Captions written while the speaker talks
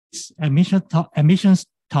Admissions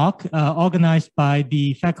talk organized by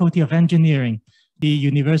the Faculty of Engineering, the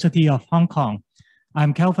University of Hong Kong.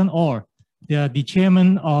 I'm Kelvin Orr, the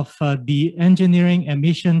chairman of the Engineering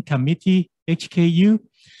Admission Committee, HKU.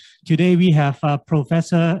 Today we have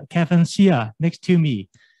Professor Kevin Tsia next to me.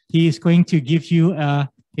 He is going to give you a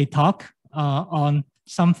talk on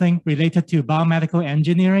something related to biomedical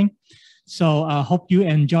engineering. So I hope you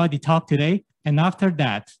enjoy the talk today. And after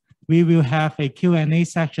that, we will have a Q&A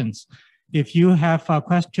sessions. If you have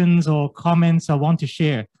questions or comments or want to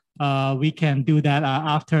share, we can do that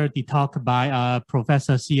after the talk by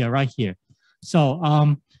Professor Tsia right here. So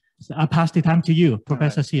I'll pass the time to you,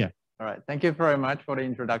 Professor Tsia. All right, thank you very much for the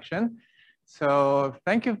introduction. So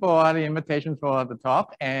thank you for the invitation for the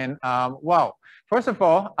talk. And wow, first of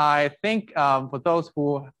all, I think for those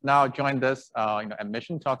who now joined this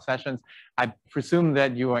admission talk sessions, I presume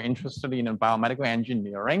that you are interested in biomedical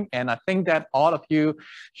engineering. And I think that all of you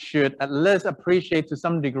should at least appreciate to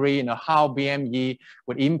some degree how BME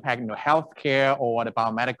would impact healthcare or the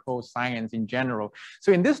biomedical science in general.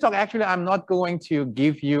 So in this talk, actually, I'm not going to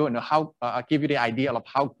give you give you the idea of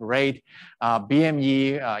how great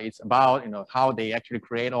BME is about, how they actually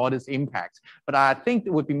create all these impacts. But I think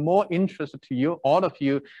it would be more interesting to you, all of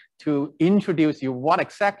you, to introduce you what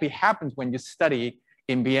exactly happens when you study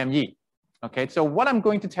in BME. Okay, so what I'm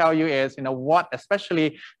going to tell you is, what,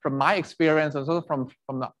 especially from my experience, and also from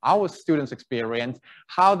our students' experience,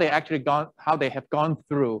 how they have gone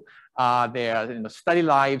through their study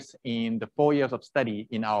lives in the 4 years of study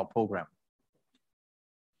in our program.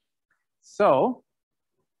 So,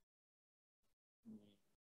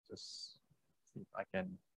 just see if I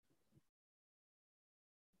can.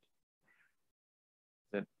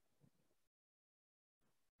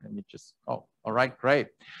 Let me just, all right, great.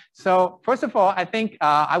 So first of all, I think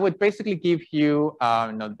I would basically give you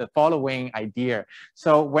the following idea.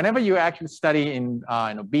 So whenever you actually study in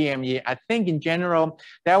BME, I think in general,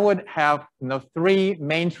 that would have three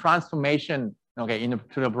main transformation, okay,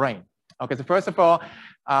 to the brain. Okay, so first of all,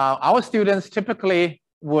 our students typically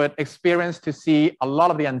would experience to see a lot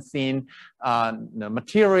of the unseen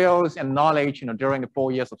materials and knowledge during the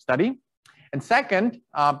 4 years of study. And second,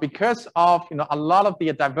 because of a lot of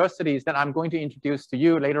the diversities that I'm going to introduce to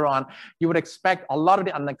you later on, you would expect a lot of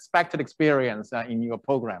the unexpected experience in your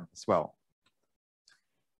program as well.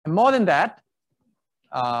 And more than that,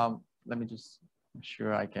 let me just make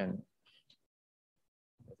sure I can.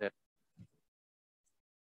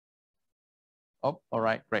 Oh, all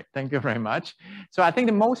right, great. Thank you very much. So I think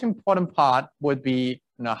the most important part would be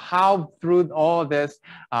how through all this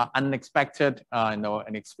unexpected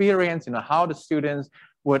an experience, how the students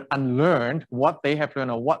would unlearn what they have learned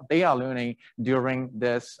or what they are learning during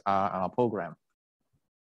this program.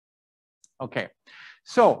 Okay.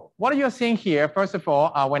 So what you're seeing here, first of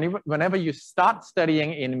all, whenever you start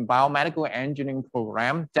studying in biomedical engineering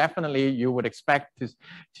program, definitely you would expect to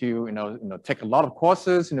take a lot of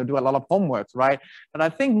courses, do a lot of homeworks, right? But I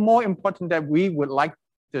think more important that we would like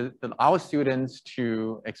our students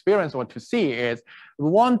to experience or to see is we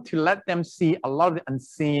want to let them see a lot of the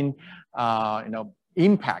unseen,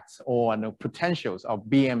 impacts or potentials of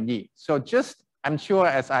BME. So just I'm sure,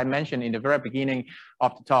 as I mentioned in the very beginning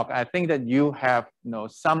of the talk, I think that you have, to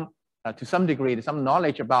some degree, some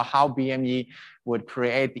knowledge about how BME would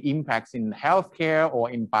create the impacts in healthcare or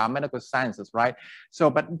in biomedical sciences, right? So,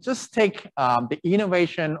 but just take the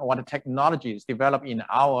innovation or the technologies developed in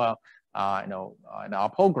our in our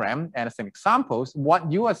program, and as some examples,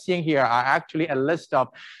 what you are seeing here are actually a list of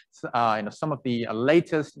some of the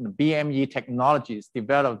latest BME technologies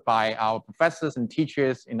developed by our professors and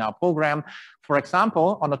teachers in our program. For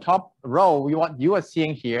example, on the top row, what you are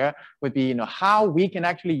seeing here would be how we can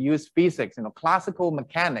actually use physics, classical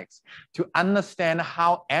mechanics, to understand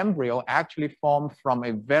how embryo actually form from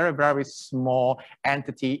a very, very small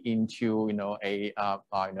entity into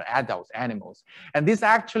adult animals. And this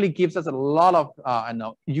actually gives us a lot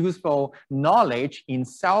of useful knowledge in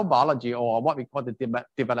cell biology, or what we call the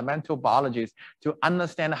developmental biologies, to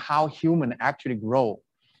understand how human actually grow.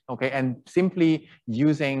 Okay, and simply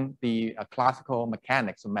using the classical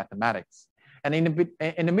mechanics of mathematics. And in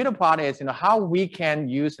the middle part is how we can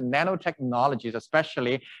use nanotechnologies,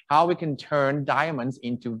 especially how we can turn diamonds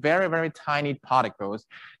into very, very tiny particles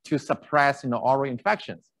to suppress oral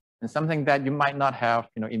infections. And something that you might not have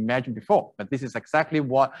imagined before. But this is exactly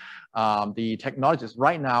what the technologies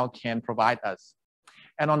right now can provide us.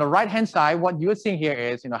 And on the right-hand side, what you're seeing here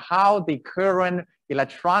is how the current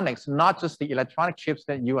electronics, not just the electronic chips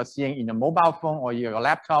that you are seeing in your mobile phone or your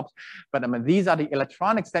laptops, but these are the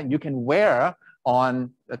electronics that you can wear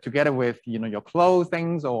on together with your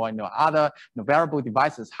clothing or other wearable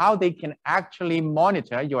devices, how they can actually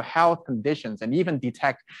monitor your health conditions and even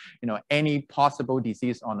detect any possible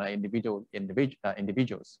disease on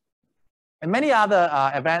individuals. And many other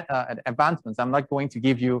advancements. I'm not going to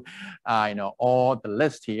give you all the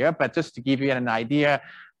list here, but just to give you an idea,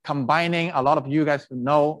 combining a lot of you guys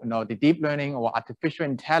know the deep learning or artificial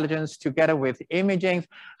intelligence together with imaging,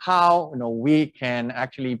 how we can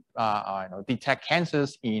actually detect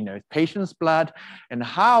cancers in patients' blood, and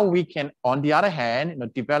how we can, on the other hand,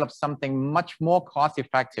 develop something much more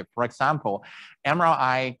cost-effective. For example,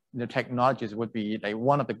 MRI technologies would be like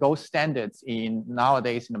one of the gold standards in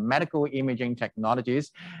nowadays medical imaging technologies.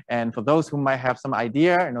 And for those who might have some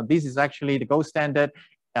idea, this is actually the gold standard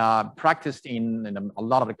practiced in a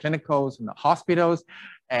lot of the clinicals and the hospitals,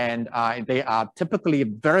 and they are typically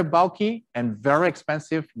very bulky and very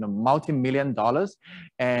expensive, multi-million dollars.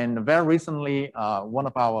 And very recently, one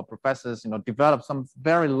of our professors, developed some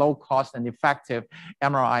very low cost and effective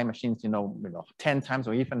MRI machines, 10 times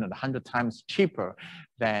or even 100 times cheaper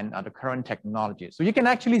than the current technology. So you can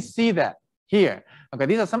actually see that here. Okay,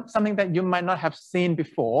 these are something that you might not have seen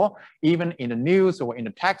before, even in the news or in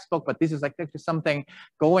the textbook, but this is actually something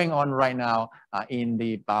going on right now in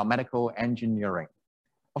the biomedical engineering.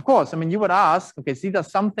 Of course, you would ask, okay, see,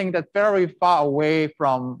 that's something that's very far away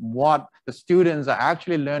from what the students are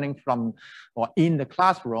actually learning from or in the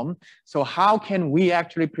classroom. So how can we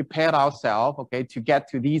actually prepare ourselves, okay, to get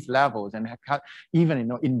to these levels and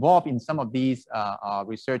even involved in some of these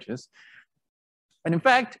researches? And in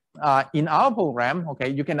fact, in our program, okay,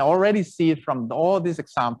 you can already see from all these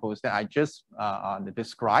examples that I just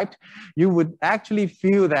described, you would actually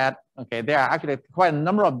feel that, okay, there are actually quite a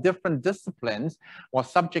number of different disciplines or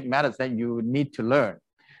subject matters that you need to learn.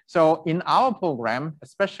 So in our program,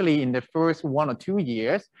 especially in the first 1 or 2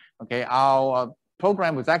 years, okay, our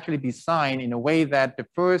program was actually designed in a way that the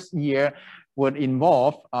first year would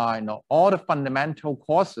involve all the fundamental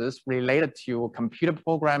courses related to computer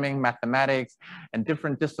programming, mathematics, and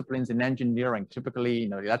different disciplines in engineering, typically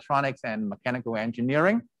electronics and mechanical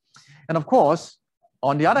engineering. And of course,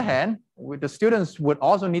 on the other hand, the students would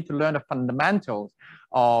also need to learn the fundamentals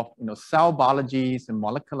of cell biologies and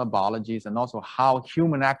molecular biologies, and also how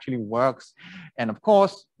human actually works, and of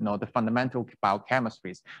course the fundamental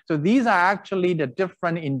biochemistries. So these are actually the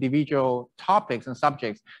different individual topics and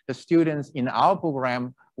subjects the students in our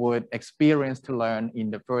program would experience to learn in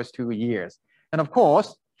the first 2 years. And of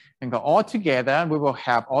course, all together, we will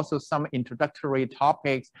have also some introductory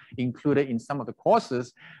topics included in some of the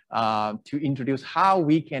courses to introduce how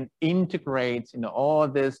we can integrate all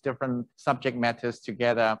these different subject matters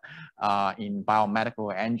together in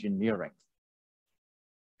biomedical engineering.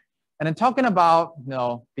 And then talking about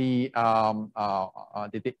the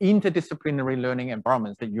interdisciplinary learning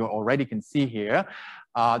environments that you already can see here,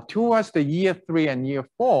 towards the year 3 and year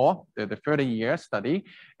 4, the further year study,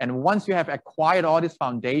 and once you have acquired all this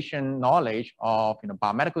foundation knowledge of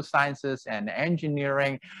biomedical sciences and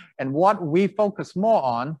engineering, and what we focus more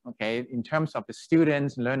on, okay, in terms of the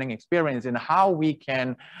students' learning experience and how we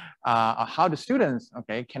can, how the students,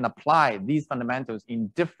 okay, can apply these fundamentals in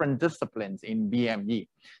different disciplines in BME.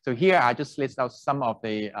 So here I just list out some of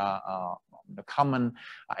the common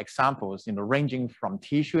examples, ranging from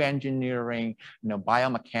tissue engineering,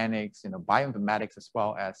 biomechanics, bioinformatics, as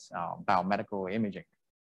well as biomedical imaging.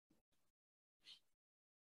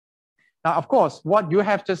 Now, of course, what you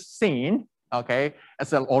have just seen, okay,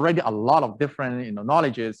 is already a lot of different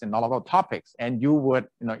knowledges and a lot of topics, and you would,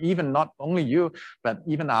 even not only you, but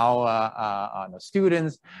even our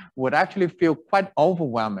students would actually feel quite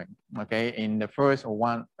overwhelming, okay, in the first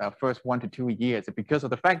 1 to 2 years, because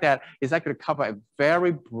of the fact that it's actually cover a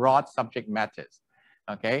very broad subject matters,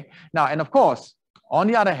 okay. Now, and of course, on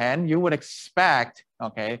the other hand, you would expect,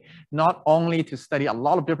 okay, not only to study a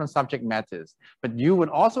lot of different subject matters, but you would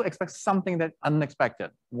also expect something that's unexpected.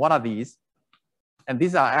 What are these? And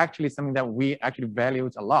these are actually something that we actually value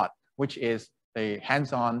a lot, which is the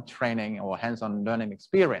hands-on training or hands-on learning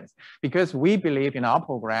experience. Because we believe in our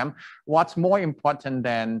program, what's more important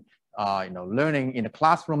than learning in the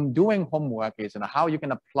classroom, doing homework is how you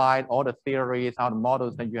can apply all the theories, how the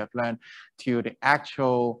models that you have learned to the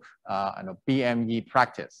actual BME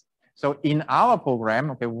practice. So in our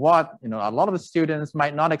program, okay, what a lot of the students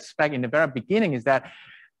might not expect in the very beginning is that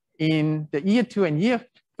in the year 2 and year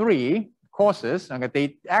 3, courses, okay,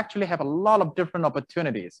 they actually have a lot of different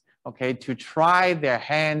opportunities, okay, to try their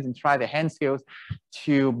hands and try their hand skills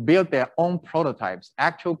to build their own prototypes,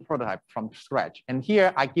 actual prototype from scratch. And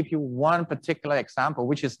here I give you one particular example,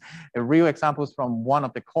 which is a real example from one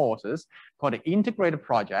of the courses called the integrated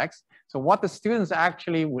projects. So what the students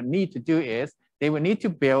actually would need to do is they would need to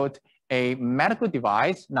build a medical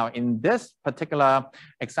device. Now, in this particular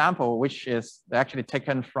example, which is actually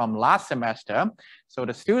taken from last semester, so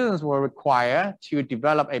the students were required to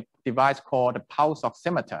develop a device called the pulse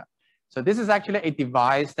oximeter. So this is actually a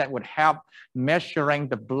device that would help measuring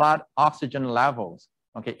the blood oxygen levels,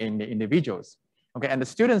 okay, in the individuals. Okay, and the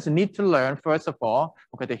students need to learn, first of all,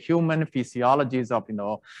 okay, the human physiologies of,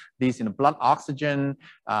 these, blood oxygen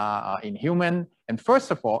in human. And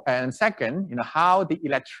first of all, and second, how the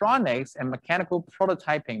electronics and mechanical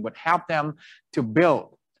prototyping would help them to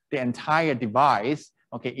build the entire device,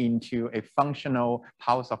 okay, into a functional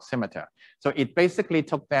pulse oximeter. So it basically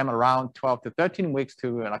took them around 12 to 13 weeks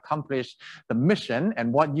to accomplish the mission.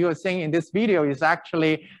 And what you're seeing in this video is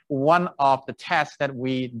actually one of the tests that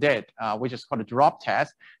we did, which is called a drop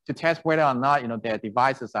test, to test whether or not, their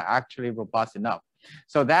devices are actually robust enough.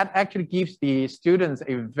 So that actually gives the students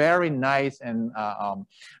a very nice and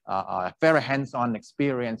very hands-on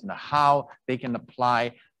experience, how they can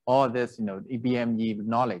apply all this, BME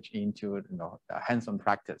knowledge into, hands-on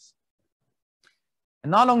practice. And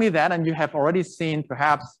not only that, and you have already seen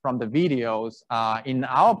perhaps from the videos, in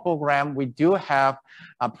our program, we do have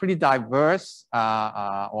a pretty diverse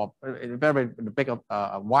or very big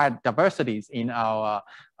wide diversities in our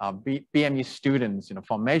BME students,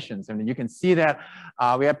 formations. And you can see that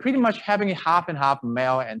we are pretty much having half and half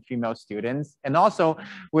male and female students. And also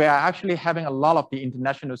we are actually having a lot of the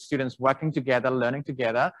international students working together, learning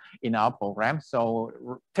together in our program. So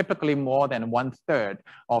typically more than 1/3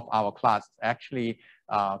 of our class actually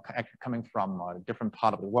coming from a different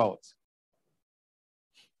part of the world.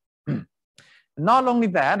 Not only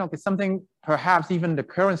that, okay, something perhaps even the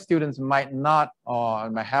current students might not or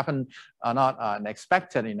might haven't not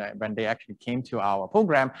expected, when they actually came to our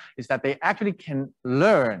program, is that they actually can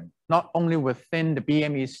learn not only within the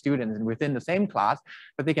BME students and within the same class,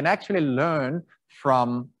 but they can actually learn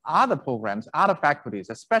from other programs, other faculties,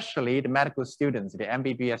 especially the medical students, the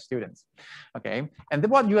MBBS students, okay? And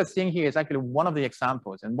what you are seeing here is actually one of the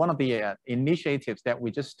examples and one of the initiatives that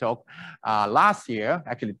we just took last year,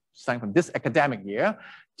 actually starting from this academic year,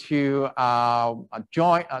 to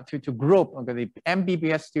join, to group the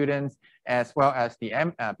MBBS students as well as the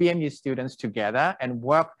BME students together and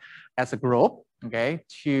work as a group, okay,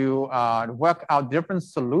 to work out different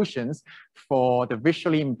solutions for the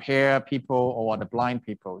visually impaired people or the blind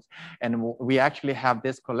people. And we actually have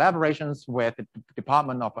these collaborations with the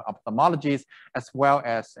Department of Ophthalmology, as well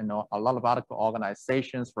as a lot of other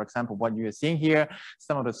organizations. For example, what you are seeing here,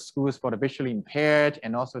 some of the schools for the visually impaired,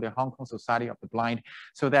 and also the Hong Kong Society of the Blind,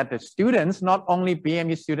 so that the students, not only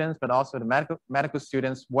BME students, but also the medical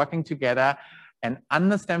students working together and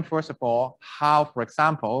understand, first of all, how, for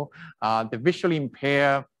example, the visually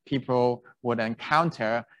impaired people would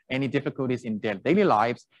encounter any difficulties in their daily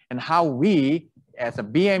lives, and how we, as a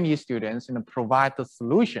BME students, provide the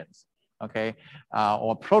solutions, okay,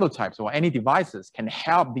 or prototypes or any devices can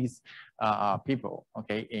help these people,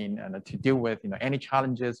 okay, to deal with any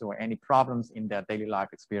challenges or any problems in their daily life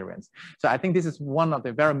experience. So I think this is one of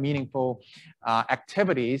the very meaningful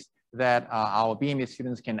activities that our BME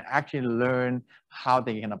students can actually learn how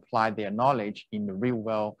they can apply their knowledge in the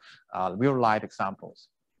real life examples.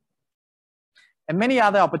 And many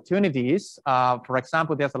other opportunities. For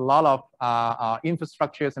example, there's a lot of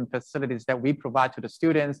infrastructures and facilities that we provide to the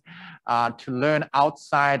students to learn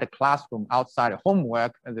outside the classroom, outside the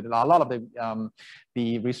homework. And there's a lot of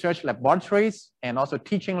the research laboratories and also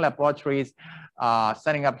teaching laboratories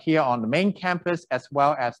setting up here on the main campus as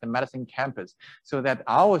well as the medicine campus, so that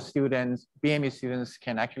our students, BME students,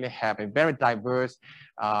 can actually have a very diverse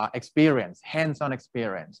experience, hands-on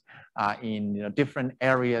experience in different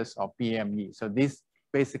areas of BME. So this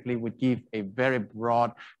basically would give a very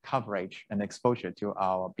broad coverage and exposure to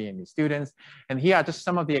our BME students. And here are just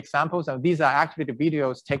some of the examples. And these are actually the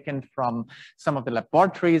videos taken from some of the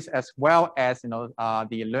laboratories as well as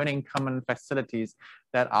the learning common facilities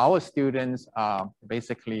that our students are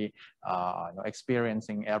basically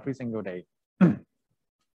experiencing every single day.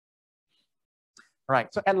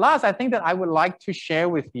 Right. So at last, I think that I would like to share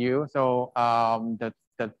with you. So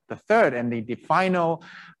the third and the final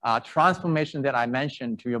transformation that I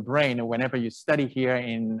mentioned to your brain whenever you study here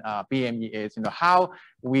in BME is how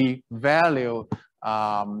we value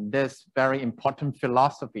this very important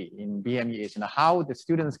philosophy in BME is how the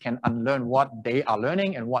students can unlearn what they are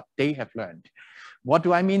learning and what they have learned. What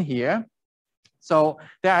do I mean here? So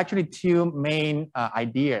there are actually two main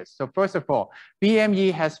ideas. So first of all,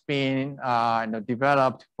 BME has been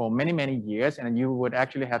developed for many, many years, and you would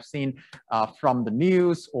actually have seen from the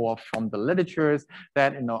news or from the literatures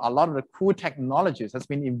that a lot of the cool technologies has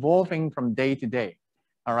been evolving from day to day.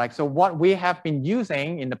 All right, so what we have been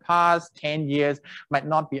using in the past 10 years might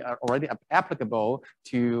not be already applicable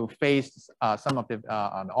to face some of the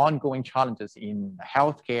ongoing challenges in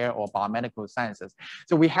healthcare or biomedical sciences.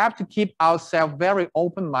 So we have to keep ourselves very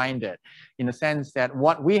open-minded in the sense that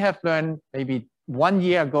what we have learned maybe 1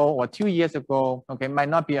 year ago or 2 years ago, okay, might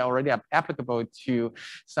not be already applicable to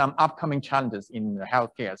some upcoming challenges in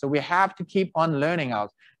healthcare. So we have to keep on learning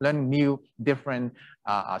new different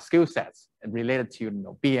skill sets related to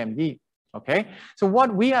BME. Okay, so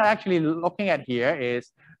what we are actually looking at here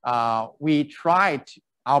is we tried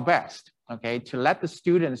our best, okay, to let the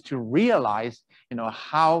students to realize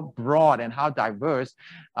how broad and how diverse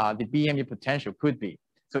the BME potential could be.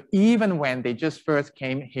 So even when they just first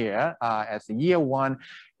came here as a year one,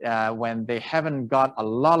 when they haven't got a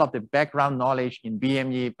lot of the background knowledge in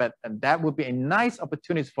BME, but that would be a nice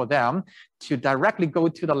opportunity for them to directly go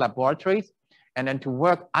to the laboratories and then to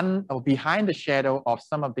work behind the shadow of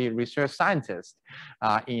some of the research scientists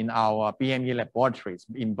in our BME laboratories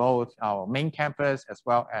in both our main campus as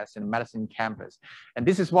well as in medicine campus. And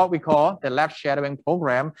this is what we call the lab shadowing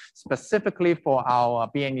program specifically for our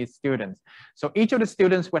BME students. So each of the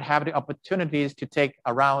students would have the opportunities to take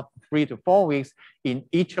around 3 to 4 weeks in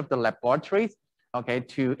each of the laboratories, okay,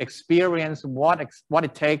 to experience what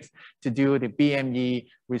it takes to do the BME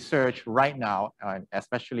research right now,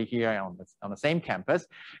 especially here on the same campus.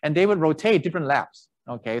 And they would rotate different labs,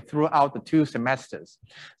 okay, throughout the 2 semesters.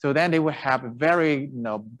 So then they would have a very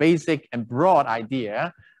basic and broad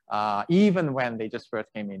idea, even when they just first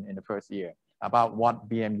came in the first year, about what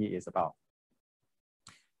BME is about.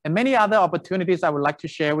 And many other opportunities I would like to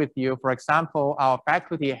share with you. For example, our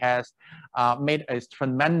faculty has made a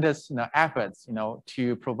tremendous efforts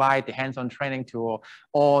to provide the hands-on training to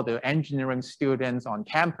all the engineering students on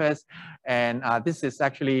campus. And this is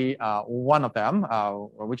actually one of them,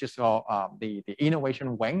 which is the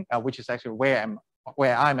innovation wing, which is actually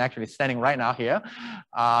where I'm actually standing right now here.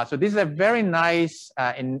 So this is a very nice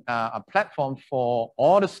a platform for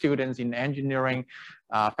all the students in engineering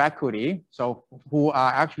faculty, so who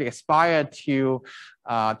are actually aspire to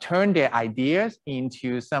turn their ideas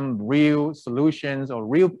into some real solutions or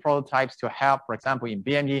real prototypes to help, for example, in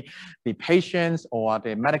BME, the patients or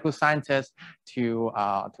the medical scientists to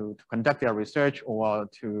conduct their research or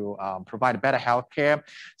to provide better healthcare.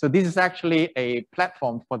 So this is actually a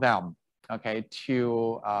platform for them, okay,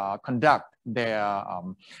 to conduct their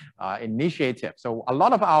initiative. So a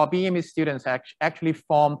lot of our BME students actually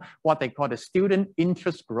form what they call the student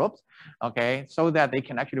interest groups, okay, so that they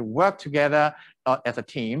can actually work together as a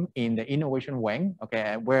team in the innovation wing,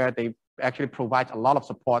 okay, where they actually provide a lot of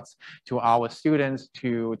supports to our students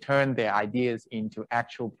to turn their ideas into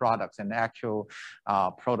actual products and actual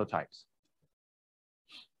prototypes.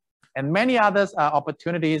 And many other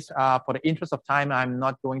opportunities. For the interest of time, I'm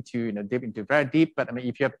not going to dip into very deep, but I mean,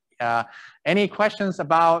 if you have any questions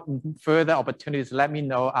about further opportunities, let me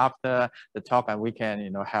know after the talk, and we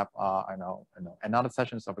can have another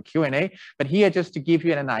sessions of a Q&A. But here, just to give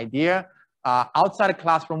you an idea, outside the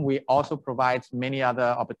classroom, we also provide many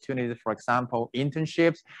other opportunities. For example,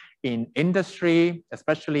 internships in industry,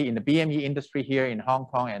 especially in the BME industry here in Hong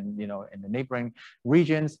Kong and in the neighboring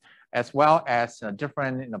regions, as well as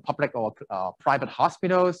different public or private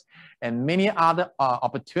hospitals, and many other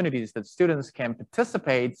opportunities that students can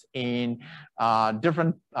participate in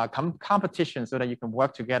different competitions, so that you can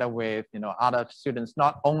work together with other students,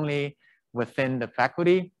 not only within the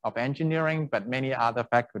faculty of engineering, but many other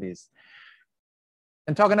faculties.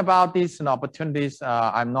 And talking about these opportunities,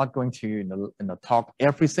 I'm not going to talk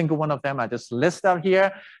every single one of them. I just list out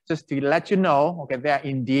here just to let you know, okay, there are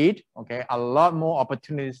indeed, okay, a lot more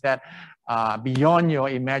opportunities that beyond your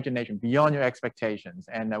imagination, beyond your expectations.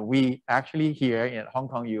 And we actually here at Hong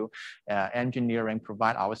Kong U Engineering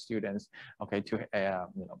provide our students, okay, to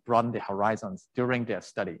broaden their horizons during their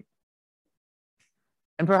study.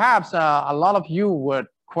 And perhaps a lot of you would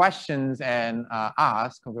questions and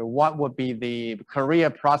ask, okay, what would be the career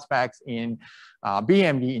prospects in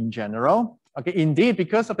BME in general? Okay, indeed,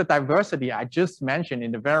 because of the diversity I just mentioned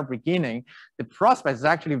in the very beginning, the prospect is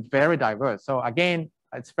actually very diverse. So again,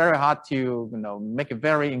 it's very hard to make a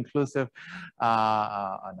very inclusive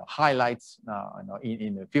highlights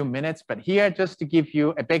in a few minutes. But here, just to give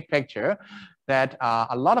you a big picture, that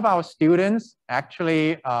a lot of our students, actually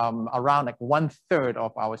around like 1/3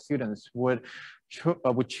 of our students would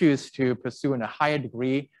choose to pursue a higher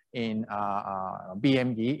degree in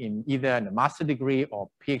BME, in either a master degree or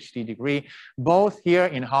PhD degree, both here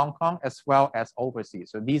in Hong Kong as well as overseas.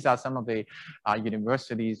 So these are some of the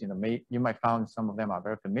universities, you might find some of them are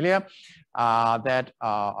very familiar, that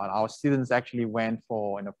our students actually went for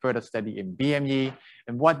further study in BME.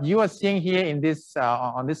 And what you are seeing here in this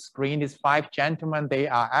on this screen, these 5 gentlemen, they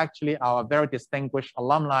are actually our very distinguished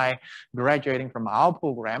alumni graduating from our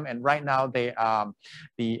program. And right now they are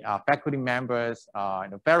the faculty members,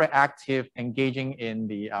 very active, engaging in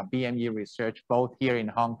the BME research, both here in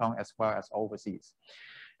Hong Kong as well as overseas.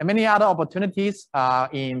 And many other opportunities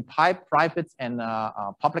in private and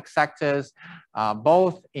public sectors,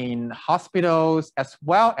 both in hospitals as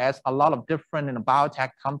well as a lot of different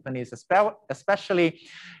biotech companies, especially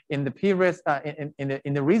in the previous,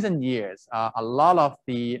 in the recent years. A lot of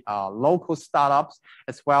the local startups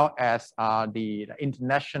as well as the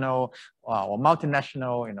international or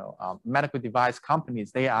multinational, medical device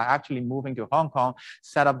companies, they are actually moving to Hong Kong,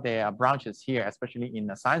 set up their branches here, especially in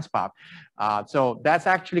the science park. So that's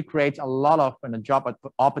actually creates a lot of job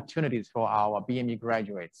opportunities for our BME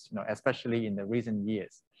graduates, especially in the recent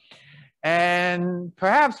years. And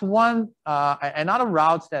perhaps another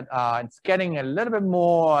route that it's getting a little bit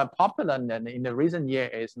more popular than in the recent year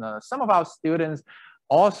is some of our students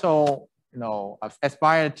also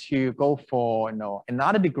aspire to go for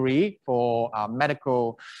another degree for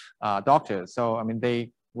medical doctors. So I mean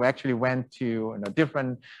we actually went to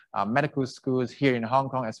different medical schools here in Hong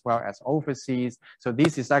Kong as well as overseas. So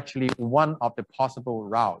this is actually one of the possible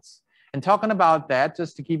routes. And talking about that,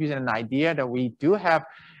 just to give you an idea that we do have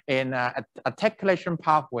a articulation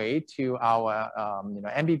pathway to our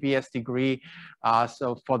MBBS degree.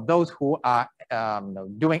 So for those who are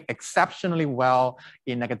doing exceptionally well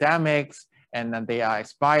in academics, and they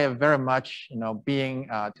aspire very much,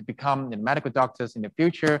 to become medical doctors in the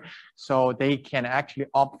future, so they can actually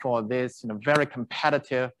opt for this, very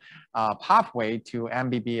competitive pathway to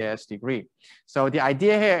MBBS degree. So the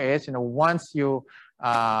idea here is, once you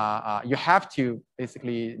have to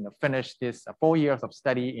basically finish this 4 years of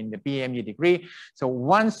study in the BME degree. So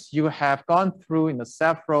once you have gone through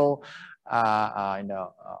several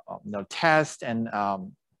tests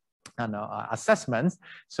and assessments,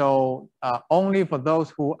 so only for those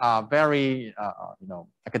who are very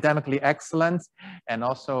academically excellent and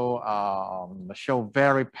also show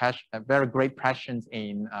very great passions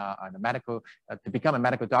in the medical to become a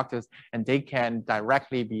medical doctors, and they can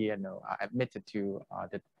directly be admitted to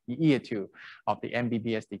the year 2 of the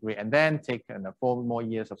MBBS degree, and then take 4 more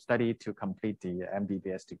years of study to complete the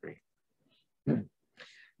MBBS degree.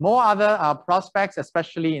 More other prospects,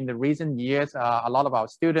 especially in the recent years, a lot of our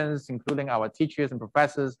students, including our teachers and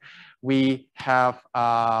professors, we have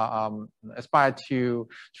aspired to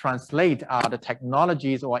translate the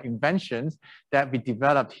technologies or inventions that we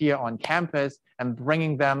developed here on campus and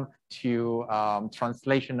bringing them to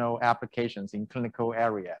translational applications in clinical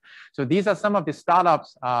area. So these are some of the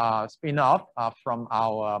startups spin-off from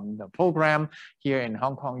our program here in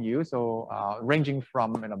Hong Kong U. So ranging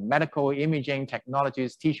from medical imaging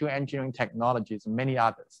technologies, tissue engineering technologies, and many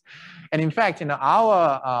others. And in fact, in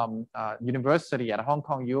our university at Hong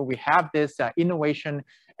Kong U, we have this innovation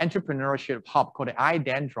entrepreneurship hub called the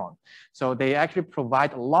iDendron. So they actually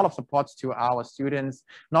provide a lot of supports to our students,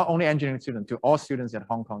 not only engineering students, to all students at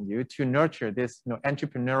Hong Kong U, to nurture this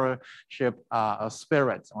entrepreneurship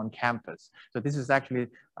spirit on campus. So this is actually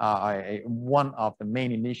one of the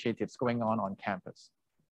main initiatives going on campus.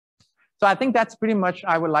 So I think that's pretty much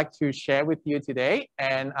I would like to share with you today.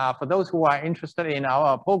 And for those who are interested in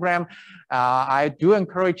our program, I do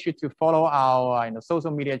encourage you to follow our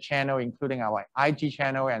social media channel, including our IG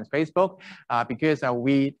channel and Facebook, because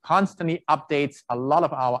we constantly update a lot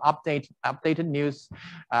of our updated news,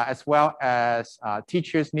 as well as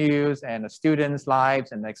teachers' news and students'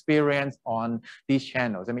 lives and experience on these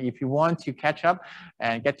channels. I mean, if you want to catch up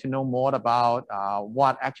and get to know more about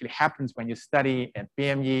what actually happens when you study at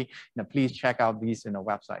BME, please check out these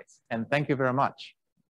websites. And thank you very much.